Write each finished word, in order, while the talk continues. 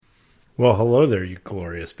Well, hello there, you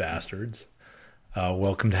glorious bastards.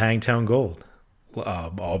 Welcome to Hangtown Gold.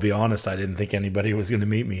 I'll be honest, I didn't think anybody was going to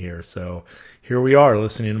meet me here, so here we are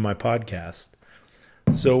listening to my podcast.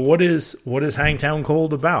 So what is Hangtown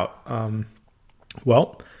Gold about?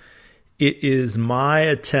 Well, it is my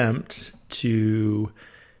attempt to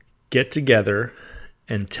get together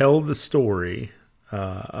and tell the story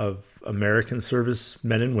of American service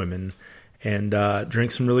men and women and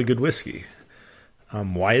drink some really good whiskey.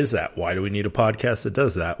 Why is that? Why do we need a podcast that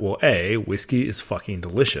does that? Well, A, whiskey is fucking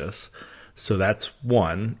delicious. So that's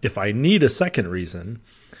one. If I need a second reason,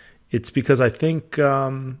 it's because I think,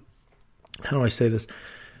 how do I say this?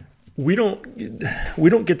 We don't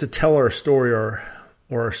get to tell our story, or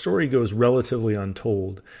our story goes relatively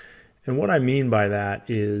untold. And what I mean by that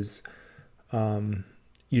is, when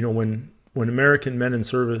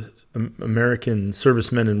American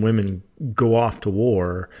servicemen and women go off to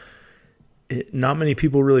war, not many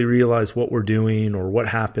people really realize what we're doing or what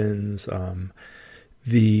happens.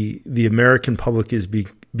 The American public is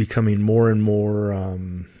becoming more and more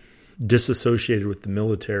disassociated with the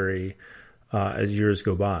military as years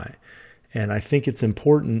go by, and I think it's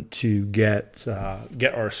important to get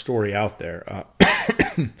our story out there.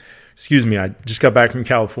 Excuse me, I just got back from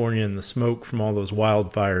California, and the smoke from all those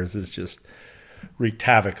wildfires has just wreaked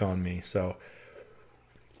havoc on me. So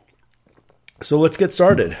let's get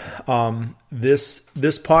started. This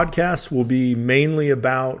podcast will be mainly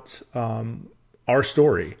about our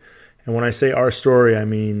story, and when I say our story, I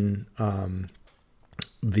mean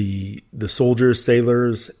the soldiers,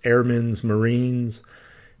 sailors, airmen, Marines,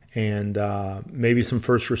 and maybe some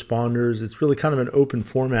first responders. It's really kind of an open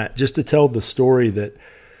format, just to tell the story that.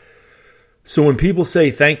 So when people say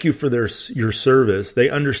thank you for your service, they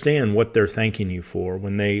understand what they're thanking you for.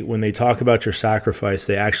 When they talk about your sacrifice,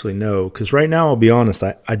 they actually know. Because right now, I'll be honest,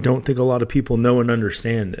 I don't think a lot of people know and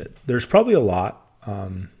understand it. There's probably a lot,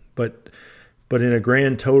 but in a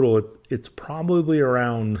grand total, it's probably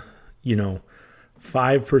around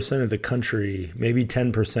 5% of the country, maybe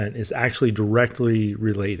 10%, is actually directly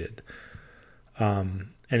related. And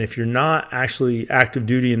if you're not actually active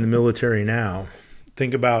duty in the military now,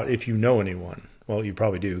 think about if you know anyone. Well, you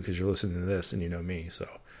probably do because you're listening to this and you know me. So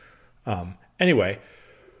anyway,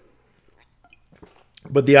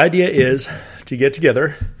 but the idea is to get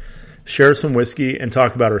together, share some whiskey, and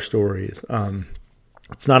talk about our stories.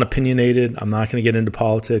 It's not opinionated. I'm not going to get into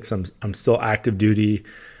politics. I'm still active duty.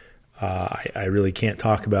 I really can't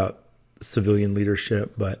talk about civilian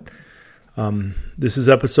leadership, but this is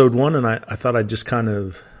episode 1, and I thought I'd just kind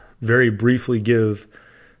of very briefly give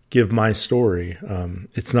my story.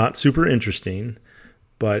 It's not super interesting,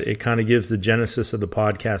 but it kind of gives the genesis of the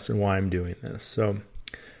podcast and why I'm doing this. So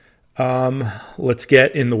let's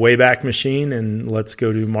get in the Wayback Machine and let's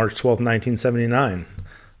go to March 12th, 1979.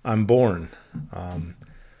 I'm born.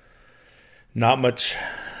 Not much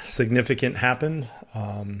significant happened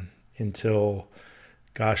until,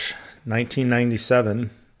 1997.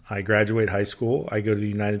 I graduate high school. I go to the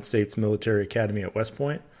United States Military Academy at West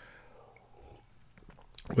Point.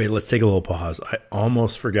 Wait, let's take a little pause. I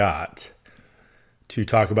almost forgot to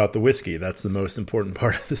talk about the whiskey. That's the most important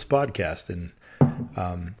part of this podcast. And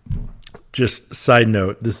just side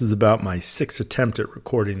note, this is about my 6th attempt at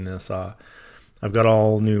recording this. I've got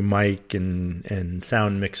all new mic and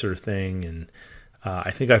sound mixer thing, and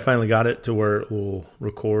I think I finally got it to where it will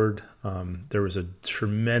record. There was a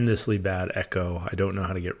tremendously bad echo. I don't know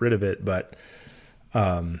how to get rid of it, but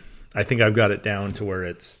I think I've got it down to where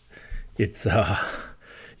it's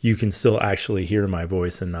you can still actually hear my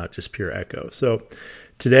voice and not just pure echo. So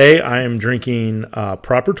today I am drinking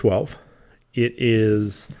Proper 12.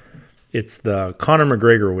 It's the Conor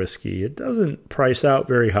McGregor whiskey. It doesn't price out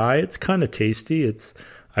very high. It's kind of tasty.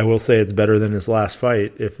 I will say it's better than his last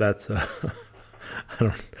fight. If that's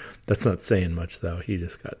that's not saying much though. He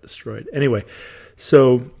just got destroyed. Anyway,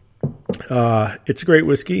 so it's a great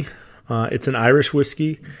whiskey. It's an Irish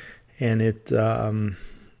whiskey, and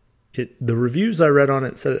the reviews I read on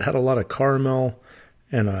it said it had a lot of caramel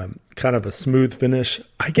and a kind of a smooth finish.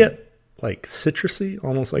 I get like citrusy,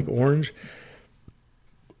 almost like orange.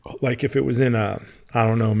 Like if it was in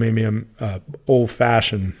maybe a old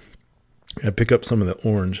fashioned, I'd pick up some of the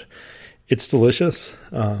orange. It's delicious.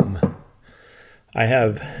 I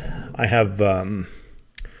have a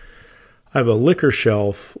liquor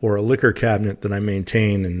shelf or a liquor cabinet that I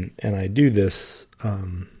maintain, and I do this.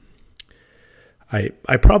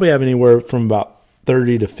 I probably have anywhere from about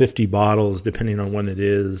 30 to 50 bottles, depending on when it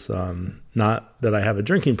is. Not that I have a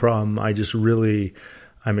drinking problem.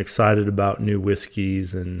 I'm excited about new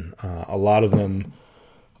whiskeys, and a lot of them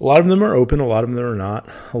A lot of them are open, a lot of them are not.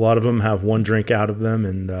 A lot of them have one drink out of them,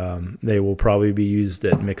 and they will probably be used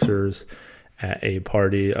at mixers at a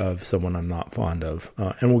party of someone I'm not fond of.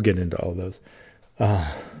 And we'll get into all those.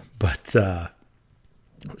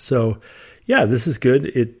 So yeah, this is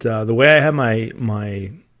good. The way I have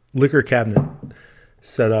my liquor cabinet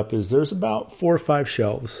set up is there's about 4 or 5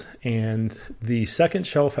 shelves, and the second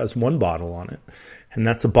shelf has one bottle on it, and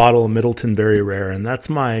that's a bottle of Middleton Very Rare, and that's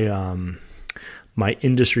my my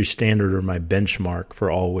industry standard or my benchmark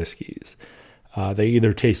for all whiskeys. They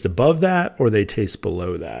either taste above that or they taste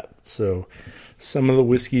below that. So some of the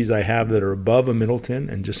whiskeys I have that are above a Middleton,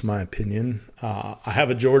 and just my opinion, I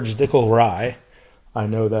have a George Dickel Rye. I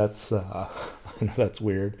know that's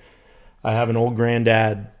weird. I have an Old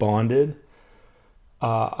Grandad Bonded.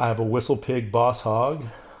 I have a Whistle Pig Boss Hog.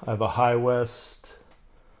 I have a High West.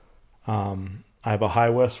 I have a High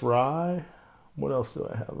West Rye. What else do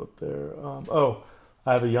I have up there?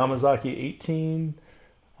 I have a Yamazaki 18.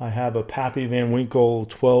 I have a Pappy Van Winkle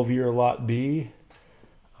 12-year Lot B.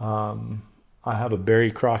 I have a Barry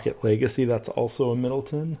Crockett Legacy. That's also a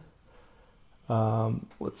Middleton.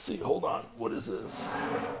 Let's see. Hold on. What is this?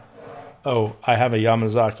 Oh, I have a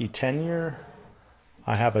Yamazaki 10-year.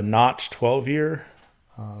 I have a Notch 12-year.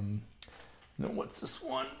 What's this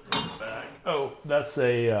one? Back. Oh, that's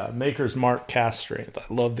a Maker's Mark Cask Strength. I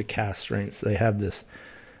love the cask strengths. They have this.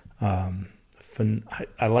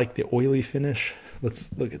 I like the oily finish.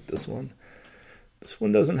 Let's look at this one. This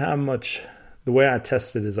one doesn't have much. The way I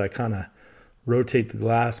test it is I kind of rotate the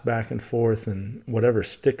glass back and forth, and whatever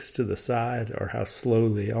sticks to the side, or how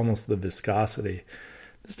slowly, almost the viscosity.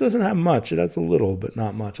 This doesn't have much. It has a little, but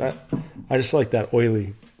not much. I just like that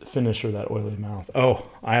oily finish or that oily mouth. Oh,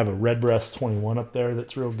 I have a Redbreast 21 up there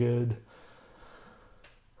that's real good.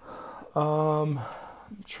 I'm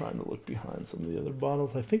trying to look behind some of the other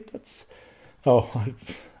bottles. I think that's... Oh, I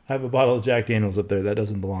have a bottle of Jack Daniels up there. That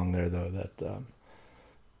doesn't belong there, though. That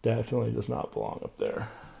definitely does not belong up there.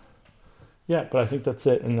 Yeah, but I think that's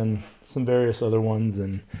it. And then some various other ones.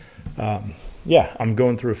 And yeah, I'm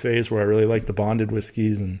going through a phase where I really like the bonded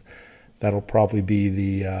whiskeys, and that'll probably be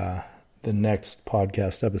the next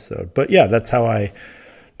podcast episode. But yeah, that's how I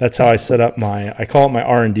set up I call it my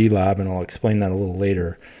R&D lab, and I'll explain that a little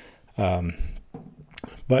later.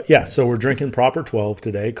 But yeah, so we're drinking Proper 12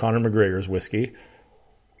 today, Conor McGregor's whiskey.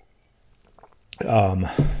 Yeah,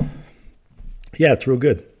 it's real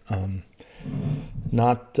good.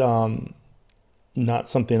 Not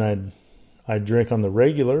something I'd drink on the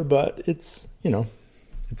regular, but it's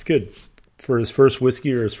good. For his first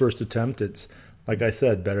whiskey or his first attempt, it's, like I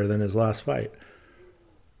said, better than his last fight.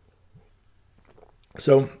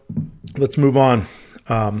 So let's move on.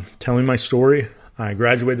 Telling my story. I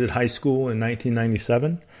graduated high school in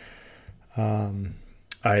 1997.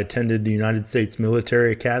 I attended the United States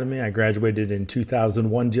Military Academy. I graduated in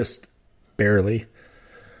 2001, just barely.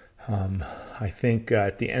 I think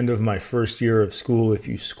at the end of my first year of school, if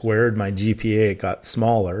you squared my GPA, it got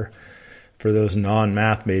smaller. For those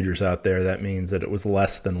non-math majors out there, that means that it was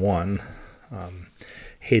less than 1.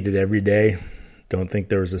 Hated every day. Don't think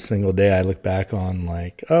there was a single day I look back on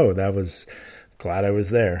like, oh, that was glad I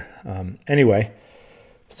was there. Anyway,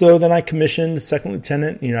 so then I commissioned second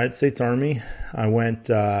lieutenant in the United States Army. I went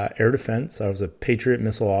air defense. I was a Patriot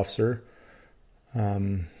missile officer.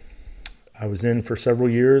 I was in for several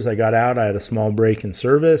years. I got out. I had a small break in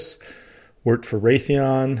service. Worked for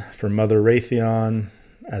Raytheon, for Mother Raytheon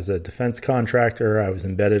as a defense contractor. I was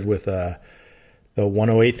embedded with the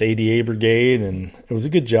 108th ADA Brigade, and it was a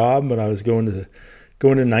good job, but I was going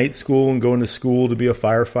to night school and going to school to be a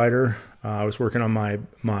firefighter. I was working on my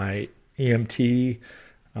EMT,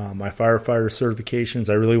 my firefighter certifications.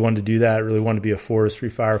 I really wanted to do that. I really wanted to be a forestry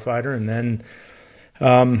firefighter. And then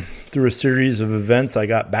through a series of events, I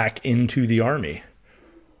got back into the Army.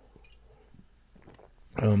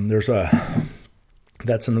 That's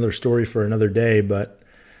another story for another day, but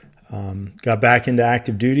got back into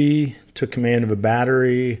active duty, took command of a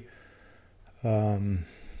battery, found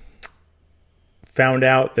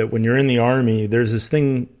out that when you're in the Army, there's this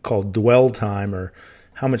thing called dwell time, or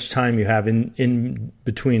how much time you have in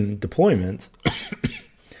between deployments.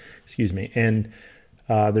 Excuse me. And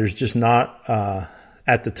there's just not,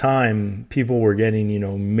 at the time, people were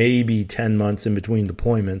getting, maybe 10 months in between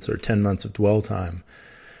deployments or 10 months of dwell time.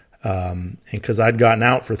 And because I'd gotten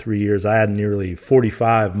out for 3 years, I had nearly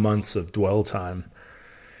 45 months of dwell time.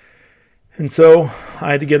 And so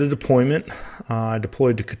I had to get a deployment. I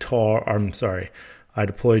deployed to Qatar. I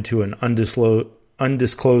deployed to an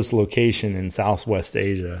undisclosed location in Southwest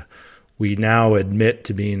Asia. We now admit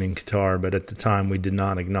to being in Qatar, but at the time we did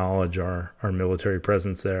not acknowledge our military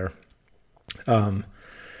presence there.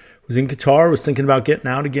 was in Qatar, was thinking about getting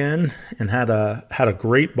out again, and had a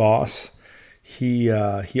great boss. He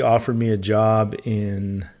offered me a job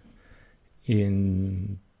in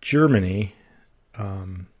Germany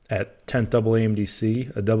at 10th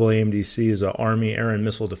AAMDC. A AAMDC is an Army Air and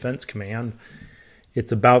Missile Defense Command.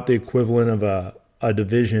 It's about the equivalent of a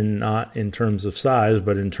division, not in terms of size,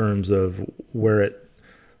 but in terms of where it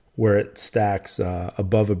stacks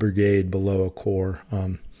above a brigade, below a corps.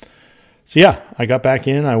 So yeah, I got back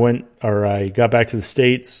in. I got back to the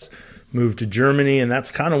States, moved to Germany, and that's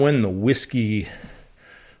kind of when the whiskey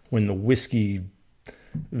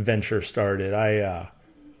venture started. I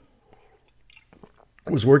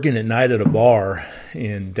was working at night at a bar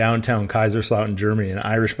in downtown Kaiserslautern, Germany, an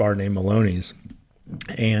Irish bar named Maloney's.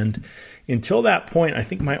 And until that point, I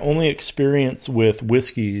think my only experience with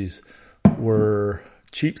whiskeys were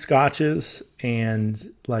cheap scotches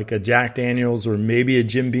and like a Jack Daniels or maybe a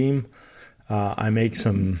Jim Beam. I make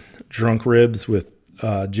some drunk ribs with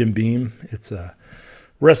Jim Beam. It's a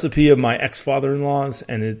recipe of my ex-father-in-law's,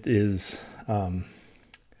 and it is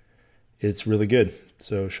it's really good.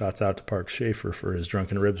 So shouts out to Park Schaefer for his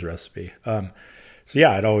drunken ribs recipe. So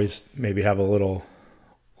yeah, I'd always maybe have a little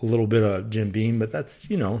bit of Jim Beam, but that's,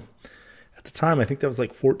 at the time I think that was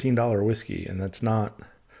like $14 whiskey, and that's not.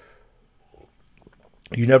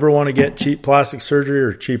 You never want to get cheap plastic surgery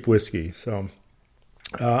or cheap whiskey. So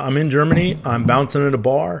I'm in Germany. I'm bouncing at a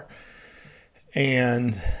bar,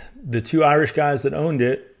 and the two Irish guys that owned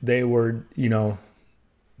it, they were,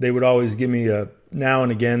 they would always give me now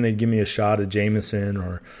and again, they'd give me a shot of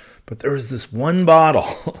Jameson but there was this one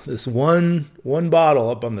bottle, this one bottle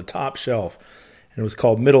up on the top shelf, and it was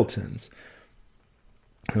called Middleton's.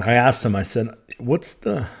 And I asked them, I said, what's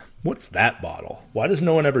that bottle? Why does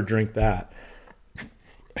no one ever drink that?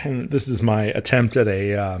 And this is my attempt at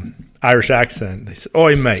a Irish accent. They said,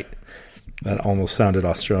 "Oi, mate." That almost sounded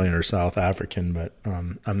Australian or South African, but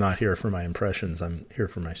I'm not here for my impressions. I'm here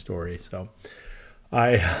for my story. So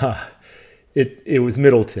it was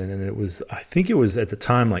Middleton, and I think it was at the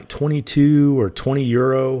time like 22 or 20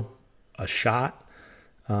 euro a shot.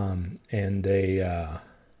 And at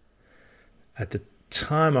the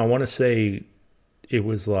time, I want to say it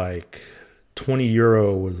was like 20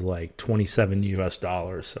 euro was like $27 US.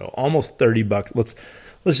 So almost $30.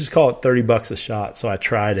 Let's just call it $30 a shot. So I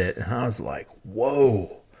tried it, and I was like,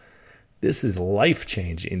 whoa, this is life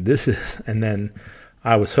changing. And then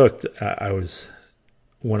I was hooked.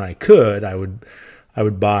 When I could, I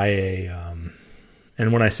would buy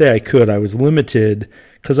and when I say I could, I was limited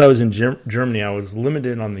because I was in Germany. I was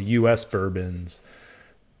limited on the U.S. bourbons,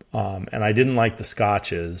 and I didn't like the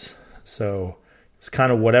scotches. So it's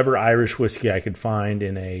kind of whatever Irish whiskey I could find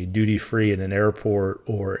in a duty free in an airport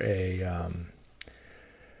or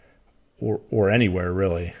or anywhere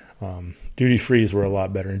really. Duty frees were a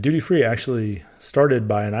lot better, and duty free actually started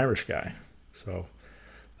by an Irish guy, so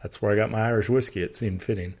that's where I got my Irish whiskey. It seemed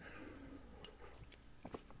fitting.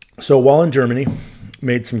 So while in Germany,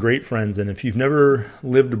 made some great friends. And if you've never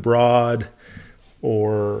lived abroad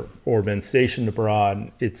or been stationed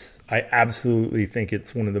abroad, I absolutely think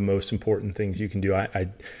it's one of the most important things you can do.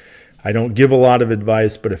 I don't give a lot of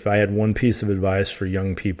advice, but if I had one piece of advice for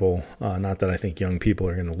young people, not that I think young people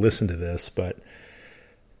are going to listen to this, but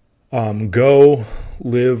go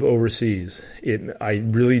live overseas. I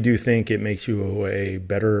really do think it makes you a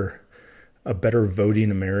better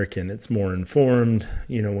voting American. It's more informed.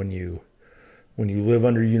 When you live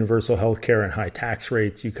under universal health care and high tax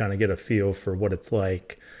rates, you kind of get a feel for what it's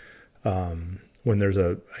like when there's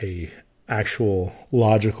a actual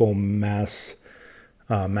logical mass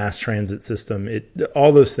transit system.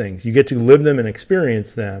 All those things, you get to live them and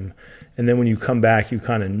experience them. And then when you come back, you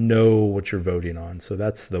kind of know what you're voting on. So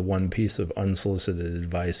that's the one piece of unsolicited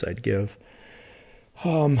advice I'd give.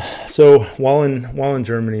 So while in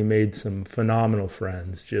Germany, made some phenomenal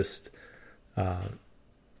friends.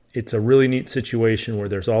 It's a really neat situation where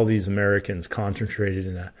there's all these Americans concentrated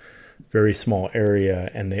in a very small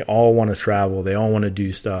area, and they all want to travel. They all want to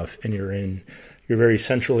do stuff. And you're very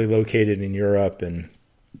centrally located in Europe, and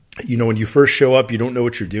when you first show up, you don't know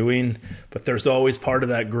what you're doing, but there's always part of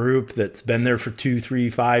that group that's been there for 2, 3,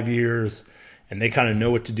 5 years, and they kind of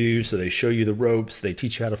know what to do. So they show you the ropes. They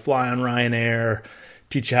teach you how to fly on Ryanair,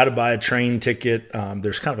 teach you how to buy a train ticket.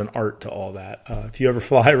 There's kind of an art to all that. If you ever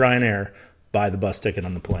fly Ryanair, buy the bus ticket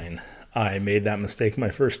on the plane. I made that mistake my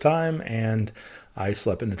first time, and I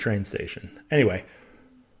slept in the train station. Anyway,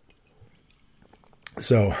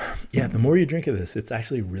 so yeah, the more you drink of this, it's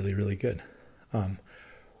actually really, really good.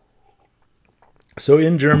 So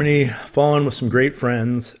in Germany, fallen with some great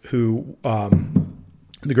friends who,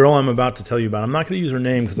 the girl I'm about to tell you about, I'm not going to use her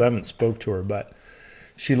name because I haven't spoke to her, but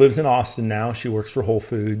She lives in Austin now. She works for Whole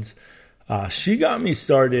Foods. She got me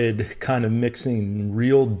started kind of mixing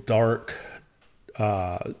real dark,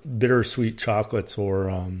 bittersweet chocolates,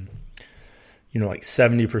 or like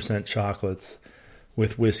 70% chocolates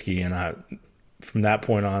with whiskey. And from that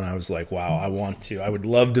point on, I was like, wow, I would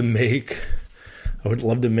love to make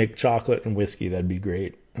chocolate and whiskey. That'd be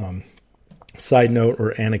great. Side note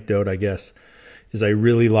or anecdote, I guess, is I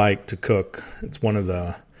really like to cook. It's one of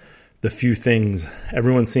the few things.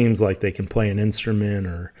 Everyone seems like they can play an instrument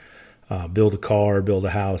or build a car, build a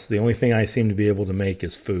house. The only thing I seem to be able to make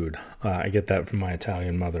is food. I get that from my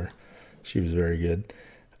Italian mother. She was very good.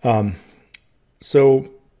 So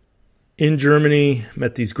in Germany,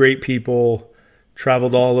 met these great people,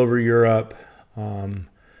 traveled all over Europe,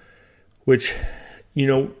 which,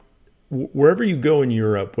 wherever you go in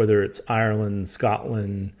Europe, whether it's Ireland,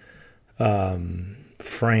 Scotland,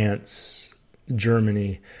 France,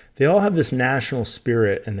 Germany, they all have this national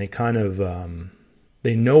spirit, and they kind of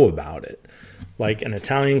they know about it. Like an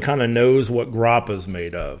Italian kind of knows what grappa's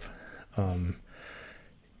made of.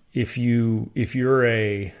 If you're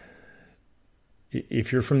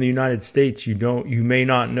from the United States, you may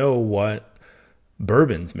not know what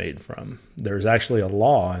bourbon's made from. There's actually a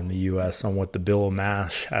law in the U.S. on what the bill of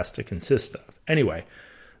mash has to consist of. Anyway,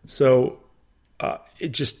 so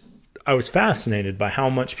I was fascinated by how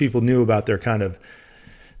much people knew about their kind of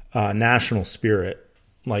national spirit.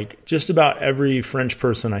 Like just about every French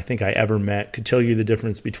person I think I ever met could tell you the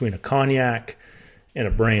difference between a cognac and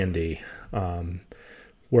a brandy.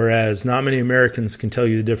 Whereas not many Americans can tell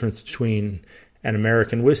you the difference between an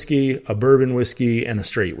American whiskey, a bourbon whiskey, and a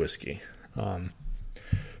straight whiskey.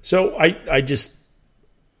 So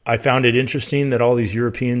I found it interesting that all these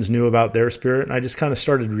Europeans knew about their spirit, and I just kind of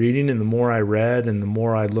started reading, and the more I read and the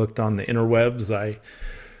more I looked on the interwebs,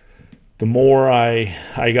 the more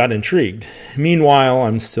I got intrigued. Meanwhile,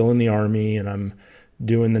 I'm still in the Army, and I'm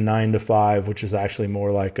doing the 9 to 5, which is actually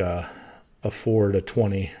more like a 4 to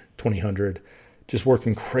 2000, just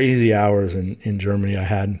working crazy hours in Germany. I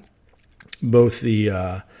had both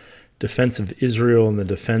the defense of Israel and the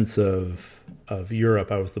defense of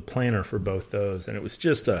Europe. I was the planner for both those, and it was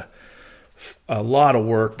just a lot of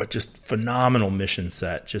work, but just phenomenal mission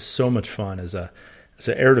set. Just so much fun. As an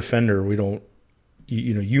air defender,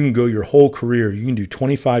 you can go your whole career. You can do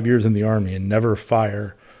 25 years in the Army and never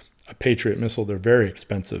fire a Patriot missile. They're very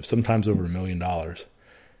expensive, sometimes over $1 million.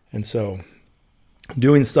 And so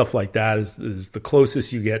doing stuff like that is the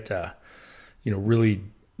closest you get to, really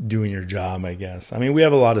doing your job, I guess. I mean, we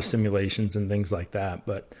have a lot of simulations and things like that,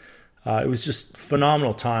 but it was just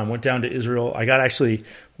phenomenal time. Went down to Israel.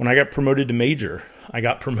 When I got promoted to major, I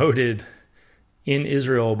got promoted in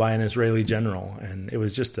Israel by an Israeli general, and it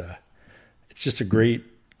was it's just a great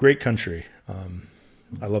country.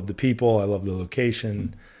 I love the people. I love the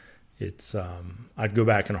location. I'd go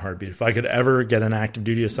back in a heartbeat. If I could ever get an active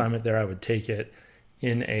duty assignment there, I would take it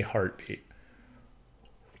in a heartbeat.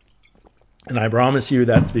 And I promise you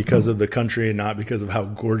that's because of the country and not because of how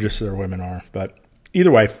gorgeous their women are. But either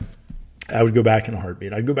way, I would go back in a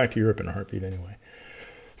heartbeat. I'd go back to Europe in a heartbeat anyway.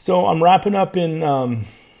 So I'm wrapping up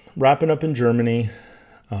in Germany.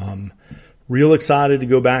 Real excited to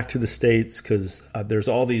go back to the States because there's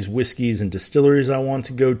all these whiskeys and distilleries I want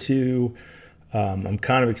to go to. I'm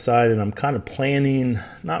kind of excited. I'm kind of planning,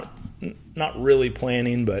 not really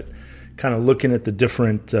planning, but kind of looking at the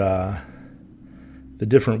different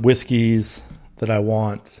whiskeys that I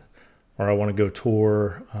want, or I want to go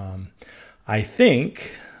tour. I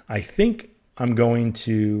think I'm going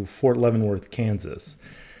to Fort Leavenworth, Kansas,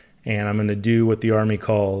 and I'm going to do what the Army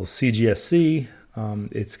calls CGSC.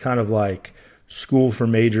 It's kind of like school for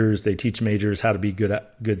majors. They teach majors how to be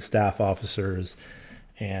good staff officers,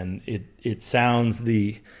 and it sounds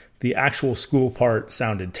the actual school part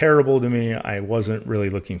sounded terrible to me. I wasn't really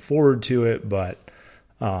looking forward to it, but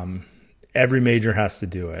every major has to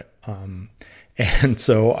do it. And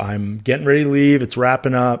so I'm getting ready to leave. It's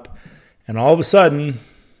wrapping up, and all of a sudden,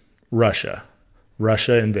 Russia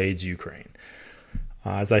invades Ukraine.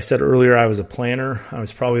 As I said earlier, I was a planner. I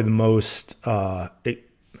was probably the most, I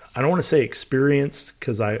don't want to say experienced,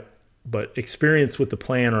 but experienced with the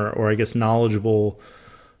plan, or I guess knowledgeable,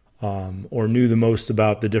 or knew the most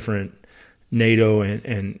about the different NATO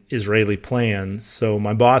and Israeli plans. So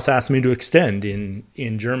my boss asked me to extend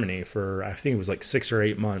in Germany for, I think it was like 6 or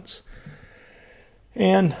 8 months.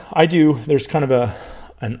 And I do. There's kind of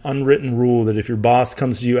an unwritten rule that if your boss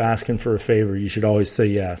comes to you asking for a favor, you should always say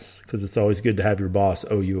yes, because it's always good to have your boss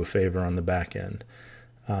owe you a favor on the back end.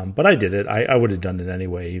 But I did it. I would have done it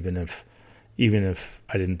anyway, even if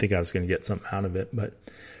I didn't think I was going to get something out of it. But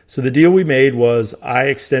So the deal we made was I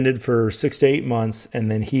extended for 6 to 8 months,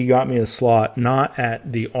 and then he got me a slot not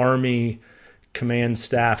at the Army Command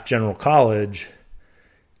Staff General College.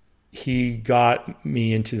 He got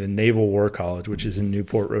me into the Naval War College, which is in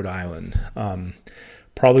Newport, Rhode Island.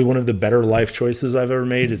 Probably one of the better life choices I've ever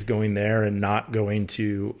made is going there and not going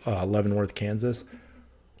to Leavenworth, Kansas.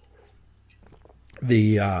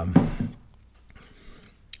 The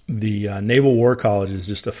Naval War College is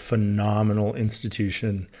just a phenomenal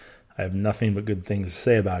institution. I have nothing but good things to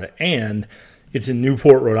say about it. And it's in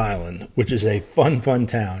Newport, Rhode Island, which is a fun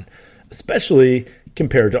town, especially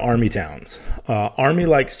compared to Army towns. Army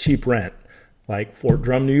likes cheap rent, like Fort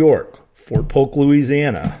Drum, New York, Fort Polk,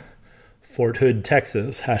 Louisiana, Fort Hood,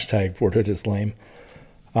 Texas, hashtag Fort Hood is lame.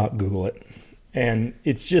 Google it. And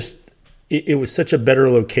it's just, it was such a better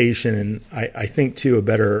location, and I think, too, a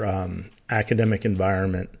better academic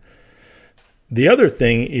environment. The other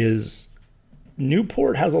thing is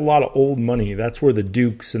Newport has a lot of old money. That's where the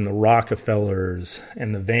Dukes and the Rockefellers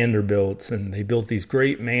and the Vanderbilts, and they built these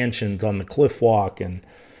great mansions on the Cliff Walk, and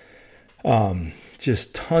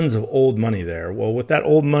just tons of old money there. Well, with that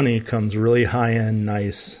old money comes really high-end,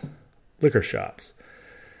 nice liquor shops.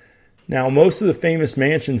 Now, most of the famous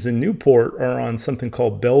mansions in Newport are on something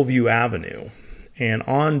called Bellevue Avenue. And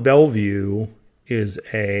on Bellevue is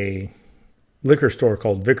a liquor store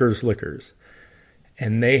called Vickers Liquors.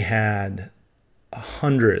 And they had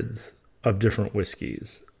hundreds of different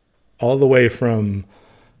whiskeys, all the way from,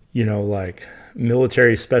 like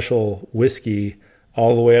military special whiskey,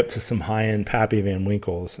 all the way up to some high-end Pappy Van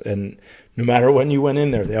Winkles. And no matter when you went in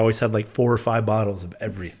there, they always had like 4 or 5 bottles of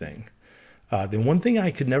everything. The one thing I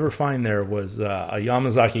could never find there was a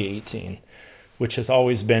Yamazaki 18, which has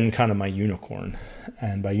always been kind of my unicorn.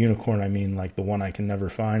 And by unicorn, I mean like the one I can never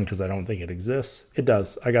find because I don't think it exists. It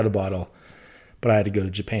does. I got a bottle, but I had to go to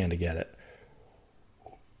Japan to get it.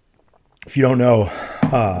 If you don't know,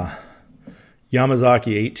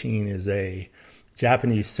 Yamazaki 18 is a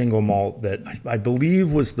Japanese single malt that I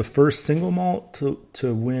believe was the first single malt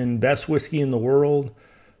to win Best Whiskey in the World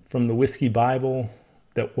from the Whiskey Bible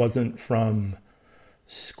that wasn't from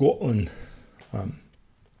Scotland.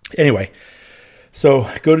 Anyway, so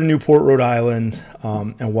go to Newport, Rhode Island,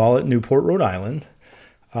 and while at Newport, Rhode Island,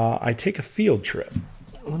 I take a field trip.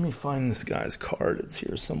 Let me find this guy's card. It's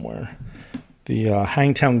here somewhere. The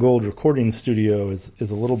Hangtown Gold recording studio is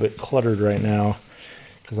a little bit cluttered right now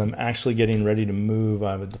because I'm actually getting ready to move.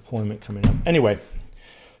 I have a deployment coming up. Anyway,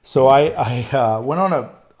 so I went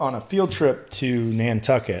on a field trip to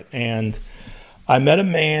Nantucket, and I met a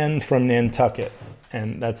man from Nantucket,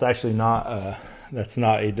 and that's actually not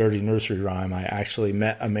a dirty nursery rhyme. I actually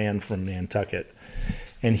met a man from Nantucket,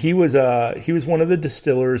 and he was one of the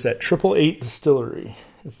distillers at 888 Distillery.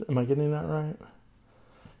 Am I getting that right?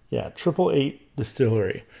 Yeah, 888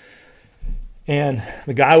 Distillery. And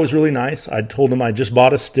the guy was really nice. I told him I just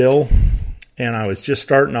bought a still, and I was just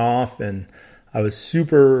starting off, and I was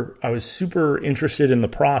super interested in the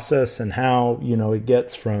process and how it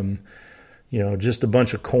gets from just a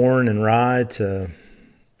bunch of corn and rye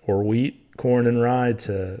or wheat, corn and rye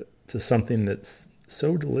to something that's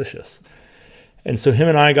so delicious. And so him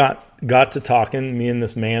and I got to talking, me and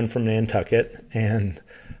this man from Nantucket, and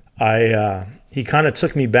he kind of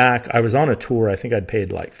took me back. I was on a tour. I think I'd paid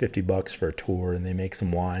like $50 for a tour, and they make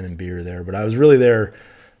some wine and beer there. But I was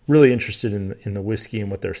really interested in the whiskey and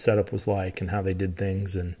what their setup was like and how they did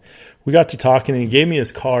things. And we got to talking, and he gave me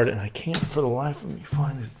his card, and I can't for the life of me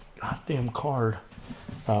find his goddamn card.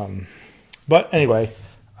 But anyway,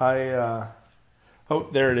 there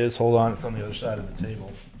it is. Hold on. It's on the other side of the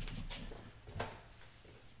table.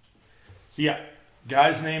 So yeah,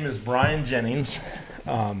 guy's name is Brian Jennings.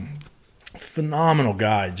 Phenomenal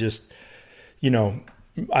guy. Just,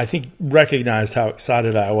 I think recognized how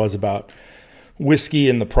excited I was about whiskey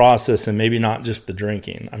and the process, and maybe not just the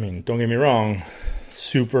drinking. I mean, don't get me wrong,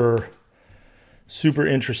 super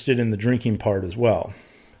interested in the drinking part as well.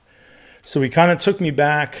 So he kind of took me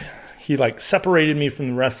back. He separated me from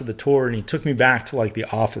the rest of the tour, and he took me back to the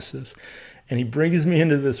offices, and he brings me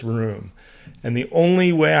into this room. And the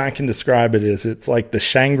only way I can describe it is it's like the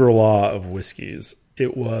Shangri-La of whiskeys.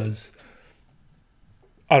 It was,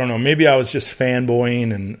 I don't know, maybe I was just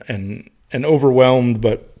fanboying and overwhelmed,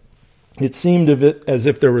 but it seemed as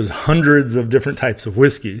if there was hundreds of different types of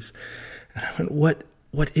whiskeys. And I went,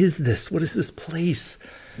 what is this? What is this place?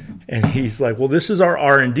 And he's like, well, this is our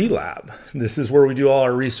R&D lab. This is where we do all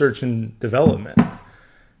our research and development. And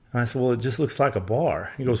I said, well, it just looks like a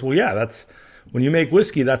bar. He goes, well, yeah, that's when you make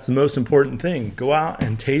whiskey, that's the most important thing. Go out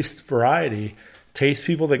and taste variety. Taste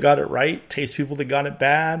people that got it right. Taste people that got it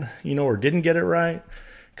bad, or didn't get it right.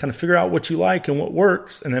 kind of figure out what you like and what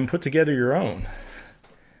works, and then put together your own.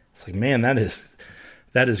 It's like, man, that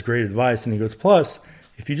is great advice. And he goes, plus,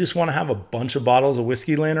 if you just want to have a bunch of bottles of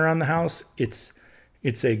whiskey laying around the house, it's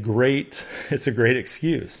a great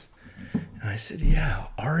excuse. And I said, yeah,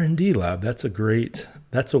 R&D lab, that's a great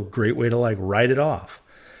way to like write it off.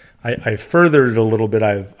 I furthered it a little bit.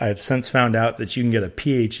 I've since found out that you can get a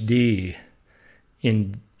PhD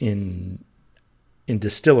in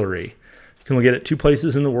distillery. You can get it 2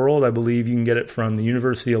 places in the world. I believe you can get it from the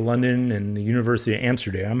University of London and the University of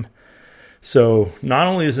Amsterdam. So not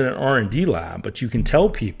only is it an R&D lab, but you can tell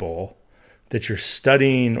people that you're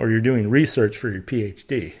studying or you're doing research for your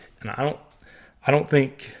PhD. And I don't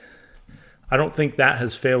think that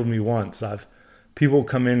has failed me once. People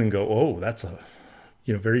come in and go, "Oh, that's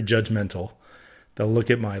very judgmental." They'll look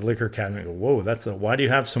at my liquor cabinet and go, "Whoa, why do you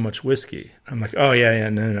have so much whiskey?" I'm like, "Oh yeah,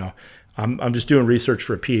 no. I'm just doing research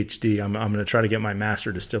for a PhD. I'm going to try to get my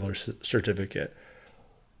master distiller certificate."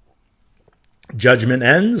 Judgment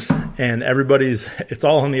ends, and it's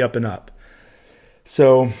all on the up and up.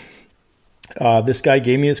 So this guy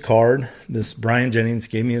gave me his card. This Brian Jennings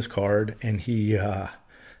gave me his card, and he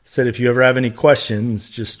said, if you ever have any questions,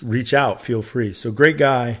 just reach out. Feel free. So great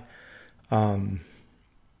guy,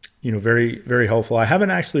 very, very helpful. I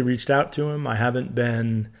haven't actually reached out to him. I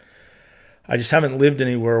just haven't lived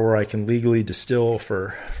anywhere where I can legally distill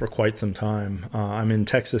for quite some time. I'm in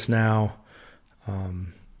Texas now.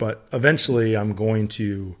 But eventually I'm going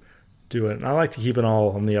to do it. And I like to keep it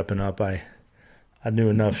all on the up and up. I knew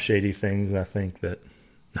enough shady things. I think that,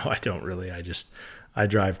 no, I don't really. I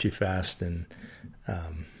drive too fast and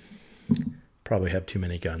probably have too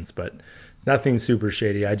many guns, but nothing super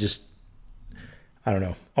shady. I don't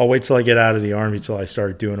know. I'll wait till I get out of the Army till I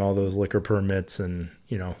start doing all those liquor permits and,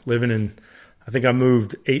 living in, I think I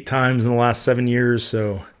moved 8 times in the last 7 years.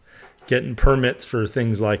 So getting permits for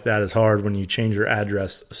things like that is hard when you change your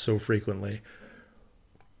address so frequently.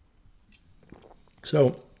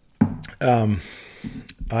 So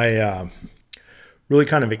I really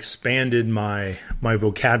kind of expanded my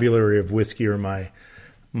vocabulary of whiskey, or my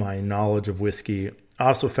knowledge of whiskey. I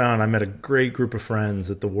also found I met a great group of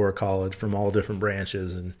friends at the War College from all different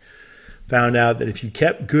branches, and found out that if you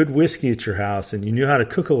kept good whiskey at your house and you knew how to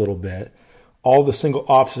cook a little bit, all the single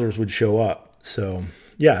officers would show up. So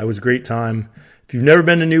yeah, it was a great time. If you've never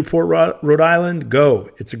been to Newport, Rhode Island,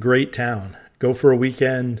 go. It's a great town. Go for a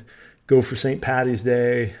weekend. Go for St. Patty's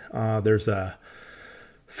Day. There's a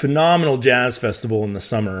phenomenal jazz festival in the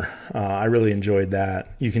summer. I really enjoyed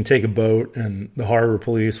that. You can take a boat, and the harbor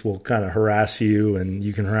police will kind of harass you, and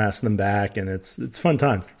you can harass them back, and it's fun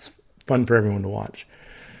times. It's fun for everyone to watch.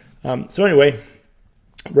 So anyway,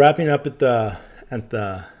 wrapping up at the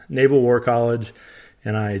Naval War College,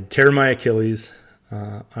 and I tear my Achilles.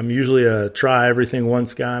 I'm usually a try everything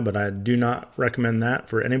once guy, but I do not recommend that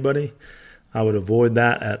for anybody. I would avoid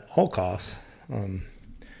that at all costs.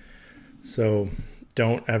 So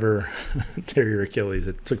don't ever tear your Achilles.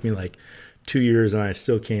 It took me like 2 years and I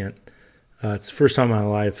still can't. It's the first time in my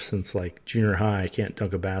life since like junior high I can't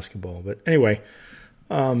dunk a basketball. But anyway,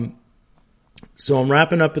 so I'm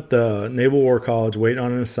wrapping up at the Naval War College, waiting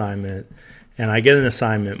on an assignment, and I get an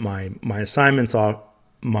assignment. My assignment's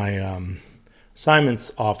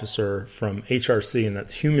assignments officer from HRC, and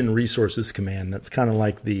that's Human Resources Command. That's kind of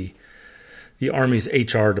like the Army's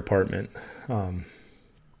HR department.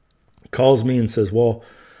 Calls me and says, "Well,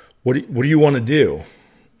 what do you want to do?"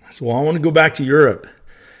 I said, "Well, I want to go back to Europe."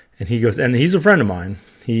 And he goes, and he's a friend of mine.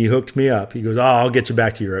 He hooked me up. He goes, "Oh, I'll get you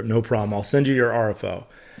back to Europe. No problem. I'll send you your RFO."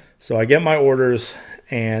 So I get my orders,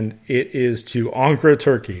 and it is to Ankara,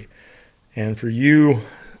 Turkey. And for you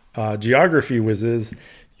geography whizzes,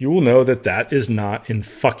 you will know that is not in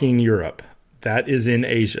fucking Europe. That is in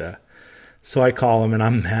Asia. So I call him, and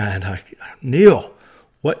I'm mad. Neil,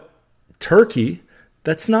 what? Turkey?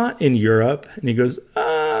 That's not in Europe. And he goes,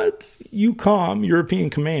 it's EUCOM, European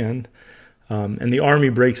Command. And the Army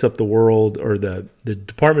breaks up the world, or the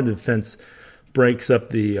Department of Defense breaks up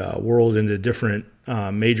the world into different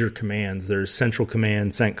major commands. There's Central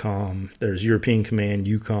Command, CENTCOM. There's European Command,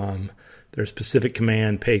 EUCOM. There's Pacific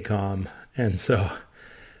Command, PACOM. And so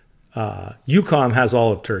EUCOM has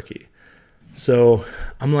all of Turkey. So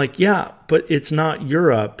I'm like, yeah, but it's not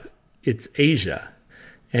Europe, it's Asia.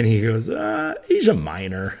 And he goes, Asia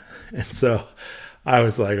Minor. And so I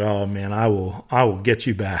was like, oh man, I will get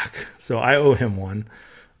you back. So I owe him one,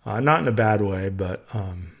 not in a bad way, but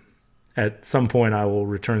at some point I will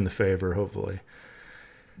return the favor, hopefully.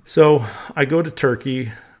 So I go to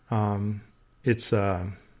Turkey. It's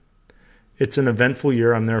an eventful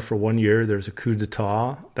year. I'm there for 1 year. There's a coup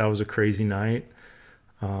d'etat. That was a crazy night.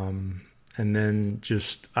 And then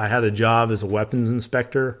I had a job as a weapons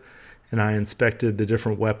inspector, and I inspected the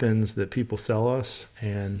different weapons that people sell us.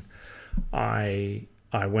 And I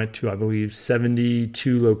went to, I believe,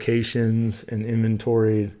 72 locations and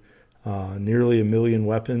inventoried nearly 1 million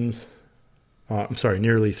weapons.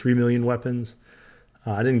 Nearly 3 million weapons.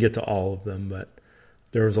 I didn't get to all of them, but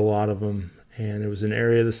there was a lot of them. And it was an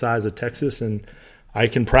area the size of Texas. And I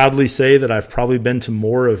can proudly say that I've probably been to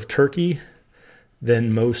more of Turkey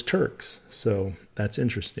than most Turks. So that's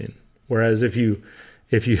interesting. Whereas if you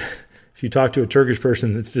talk to a Turkish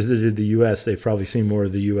person that's visited the U.S., they've probably seen more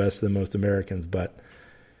of the U.S. than most Americans. But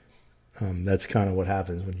that's kind of what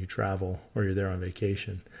happens when you travel or you're there on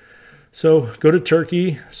vacation. So go to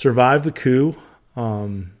Turkey, survive the coup.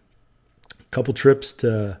 Couple trips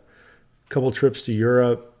to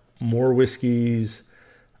Europe, more whiskeys.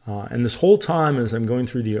 And this whole time as I'm going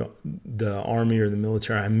through the army or the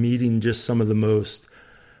military, I'm meeting just some of the most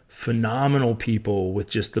phenomenal people with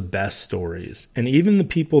just the best stories. And even the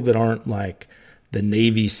people that aren't like the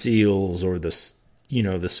Navy SEALs or the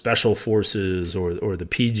special forces or the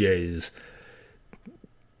PJs,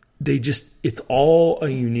 it's all a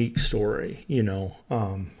unique story,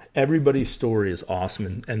 everybody's story is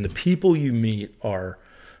awesome. And the people you meet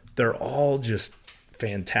they're all just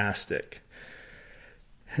fantastic.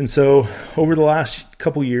 And so over the last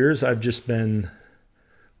couple years, I've just been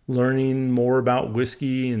learning more about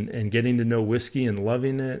whiskey and getting to know whiskey and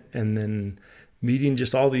loving it, and then meeting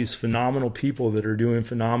just all these phenomenal people that are doing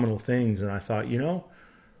phenomenal things. And I thought,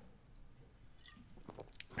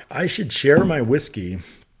 I should share my whiskey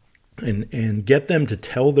and get them to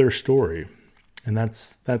tell their story. And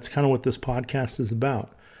that's kind of what this podcast is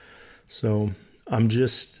about. So I'm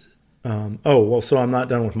just... so I'm not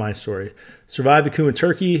done with my story. Survive the coup in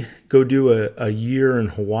Turkey, go do a year in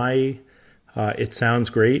Hawaii. It sounds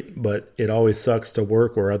great, but it always sucks to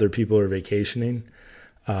work where other people are vacationing.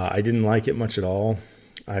 I didn't like it much at all.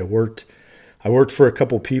 I worked for a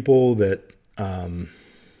couple people that I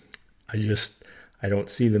don't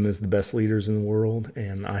see them as the best leaders in the world.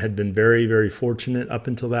 And I had been very, very fortunate up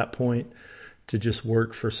until that point to just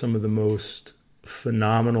work for some of the most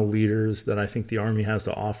phenomenal leaders that I think the Army has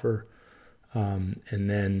to offer. And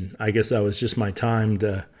then I guess that was just my time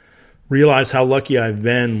to realize how lucky I've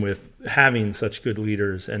been with having such good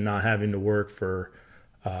leaders and not having to work for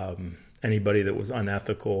anybody that was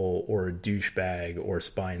unethical or a douchebag or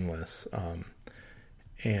spineless.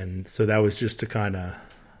 And so that was just to kind of,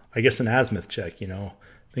 I guess, an azimuth check.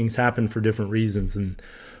 Things happen for different reasons. And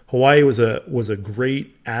Hawaii was a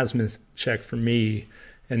great azimuth check for me,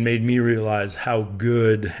 and made me realize how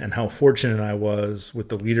good and how fortunate I was with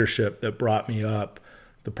the leadership that brought me up,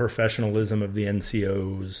 the professionalism of the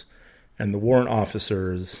NCOs and the warrant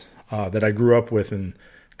officers that I grew up with, and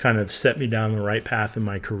kind of set me down the right path in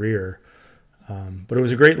my career. But it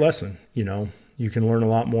was a great lesson. You can learn a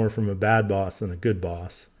lot more from a bad boss than a good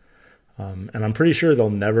boss. And I'm pretty sure they'll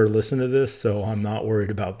never listen to this, so I'm not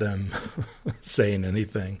worried about them saying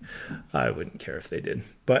anything. I wouldn't care if they did.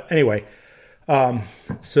 But anyway,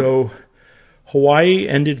 so Hawaii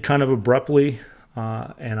ended kind of abruptly,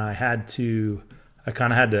 and I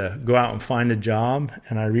kind of had to go out and find a job.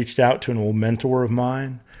 And I reached out to an old mentor of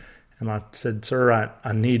mine, and I said, "Sir,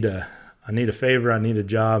 I need a favor. I need a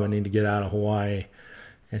job. I need to get out of Hawaii."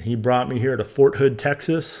 And he brought me here to Fort Hood,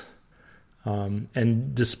 Texas.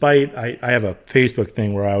 And despite, I have a Facebook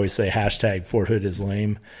thing where I always say hashtag Fort Hood is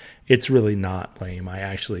lame. It's really not lame. I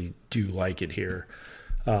actually do like it here.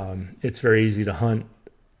 It's very easy to hunt,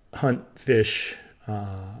 fish,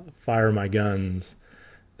 fire my guns.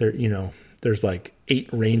 There's like 8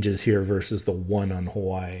 ranges here versus the 1 on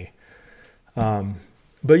Hawaii.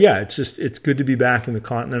 But yeah, it's good to be back in the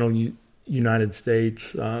continental United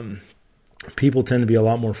States. People tend to be a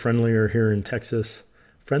lot more friendlier here in Texas.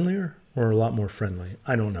 Friendlier or a lot more friendly?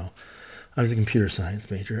 I don't know. I was a computer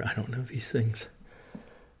science major. I don't know these things.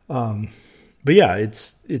 But yeah,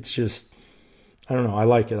 it's just, I don't know. I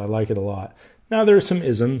like it. I like it a lot. Now there are some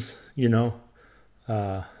isms,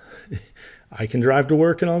 I can drive to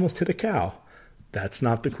work and almost hit a cow. That's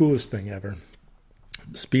not the coolest thing ever.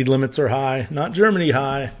 Speed limits are high, not Germany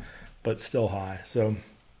high, but still high. So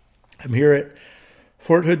I'm here at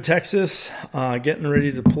Fort Hood, Texas, getting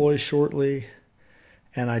ready to deploy shortly.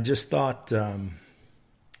 And I just thought,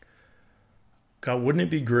 God, wouldn't it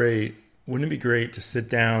be great? Wouldn't it be great to sit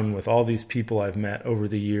down with all these people I've met over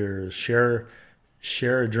the years, share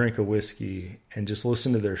a drink of whiskey, and just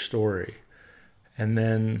listen to their story? And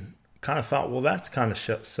then kind of thought, well, that's kind of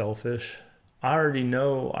selfish. I'm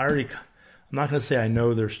not going to say I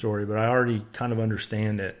know their story, but I already kind of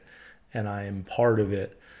understand it, and I am part of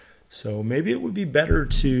it. So maybe it would be better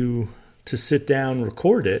to to sit down,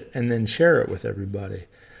 record it, and then share it with everybody.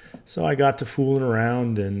 So I got to fooling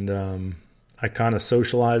around, and I kind of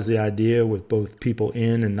socialized the idea with both people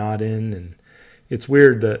in and not in. And it's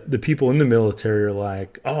weird that the people in the military are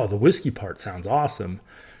like, oh, the whiskey part sounds awesome.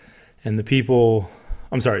 And the people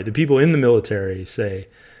in the military say,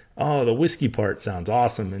 oh, the whiskey part sounds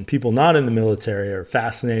awesome. And people not in the military are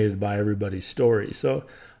fascinated by everybody's story. So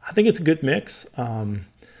I think it's a good mix.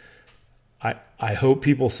 I hope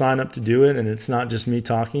people sign up to do it, and it's not just me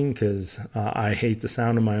talking, because I hate the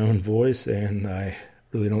sound of my own voice, and I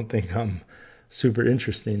really don't think I'm super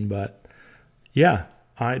interesting. But yeah,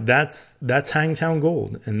 that's Hangtown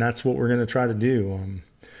Gold, and that's what we're going to try to do.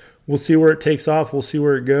 We'll see where it takes off. We'll see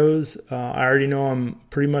where it goes. I already know I'm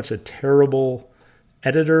pretty much a terrible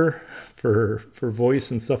editor for voice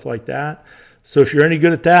and stuff like that. So if you're any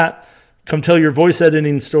good at that, come tell your voice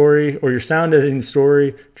editing story or your sound editing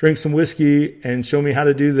story, drink some whiskey, and show me how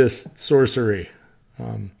to do this sorcery.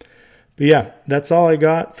 But yeah, that's all I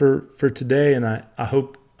got for today, and I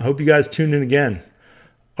hope you guys tune in again.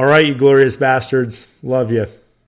 All right, you glorious bastards. Love you.